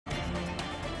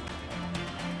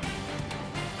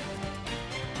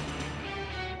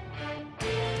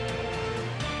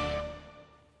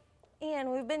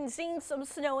been seeing some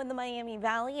snow in the Miami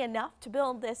Valley, enough to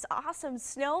build this awesome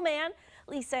snowman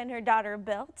Lisa and her daughter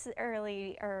built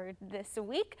earlier this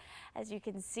week. As you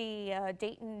can see,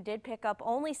 Dayton did pick up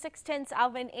only 0.6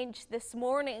 of an inch this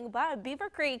morning, but Beaver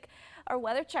Creek, our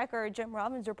weather checker Jim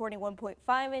Robbins reporting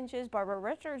 1.5 inches, Barbara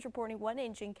Richards reporting 1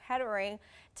 inch in Kettering,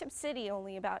 Tip City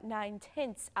only about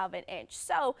 0.9 of an inch.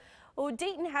 So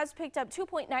Dayton has picked up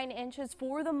 2.9 inches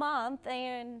for the month,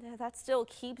 and that still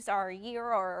keeps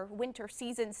our winter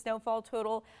season snowfall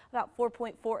total about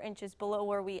 4.4 inches below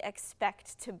where we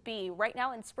expect to be. Right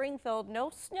now in Springfield,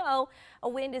 no snow. A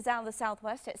wind is out of the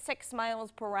southwest at 6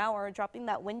 miles per hour, dropping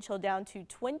that wind chill down to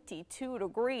 22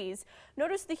 degrees.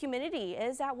 Notice the humidity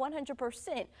is at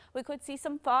 100%. We could see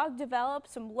some fog develop,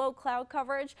 some low cloud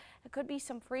coverage. It could be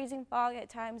some freezing fog at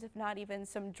times, if not even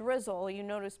some drizzle. You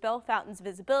notice Bell Fountain's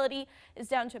visibility is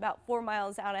down to about 4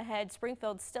 miles out ahead.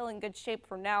 Springfield's still in good shape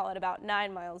for now at about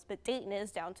 9 miles, but Dayton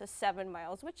is down to 7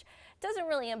 miles, which doesn't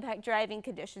really impact driving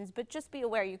conditions, but just be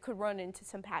aware you could run into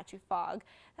some patchy fog.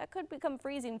 That could become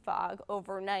freezing fog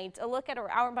overnight. A look at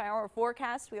our hour-by-hour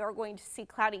forecast. We are going to see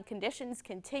cloudy conditions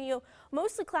continue,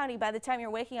 mostly cloudy by the time you're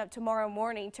waking up tomorrow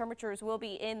morning. Temperatures will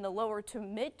be in the lower to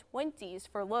mid-20s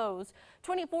for lows.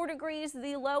 24 degrees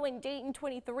the low in Dayton,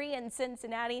 23 in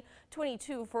Cincinnati,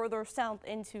 22 further south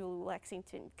into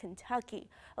Lexington, Kentucky.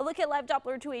 A look at live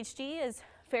Doppler 2HD is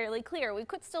fairly clear. We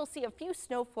could still see a few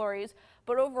snow flurries,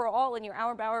 but overall in your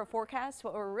hour-by-hour forecast,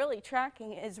 what we're really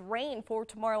tracking is rain for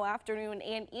tomorrow afternoon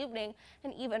and evening,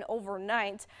 and even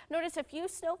overnight. Notice a few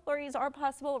snow flurries are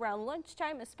possible around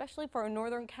lunchtime, especially for our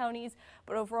northern counties,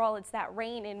 but overall it's that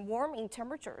rain and warming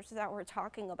temperatures that we're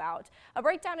talking about. A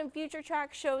breakdown in future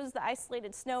track shows the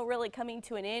isolated snow really coming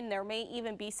to an end. There may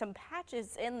even be some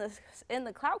patches in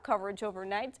the cloud coverage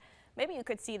overnight. Maybe you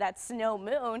could see that snow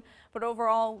moon, but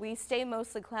overall we stay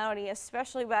mostly cloudy,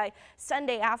 especially by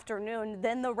Sunday afternoon.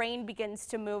 Then the rain begins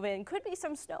to move in. Could be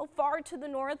some snow far to the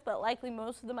north, but likely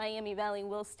most of the Miami Valley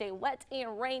will stay wet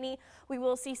and rainy. We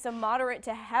will see some moderate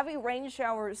to heavy rain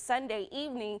showers Sunday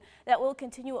evening that will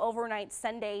continue overnight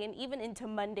Sunday and even into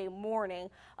Monday morning.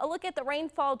 A look at the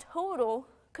rainfall total.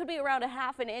 Could be around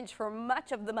 1/2 inch for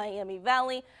much of the Miami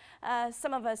Valley.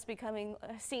 Some of us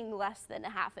seeing less than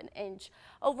 1/2 inch.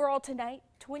 Overall tonight,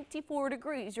 24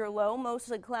 degrees. Your low,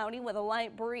 mostly cloudy with a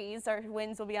light breeze. Our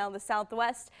winds will be out of the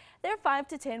southwest. They're 5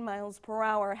 to 10 miles per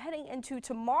hour. Heading into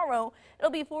tomorrow,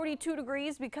 it'll be 42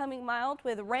 degrees, becoming mild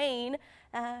with rain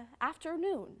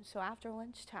afternoon. So after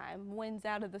lunchtime, winds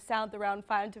out of the south around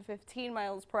 5 to 15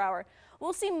 miles per hour.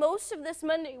 We'll see most of this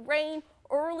Monday rain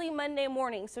early Monday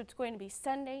morning, so it's going to be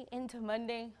Sunday into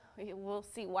Monday. We'll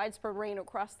see widespread rain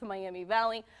across the Miami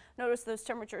Valley. Notice those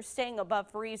temperatures staying above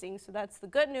freezing, so that's the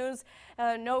good news.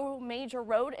 No major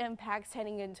road impacts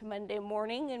heading into Monday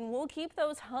morning, and we'll keep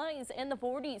those highs in the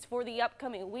 40s for the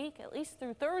upcoming week, at least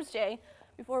through Thursday,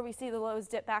 before we see the lows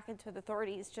dip back into the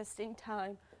 30s just in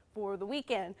time for the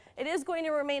weekend. It is going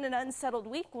to remain an unsettled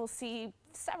week. We'll see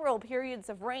several periods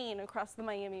of rain across the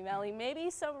Miami Valley, maybe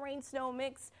some rain-snow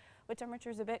mix with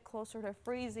temperatures a bit closer to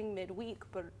freezing midweek,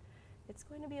 but it's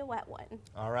going to be a wet one.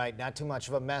 All right, not too much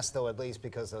of a mess though, at least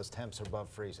because those temps are above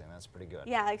freezing. That's pretty good.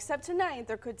 Yeah, except tonight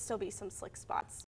there could still be some slick spots.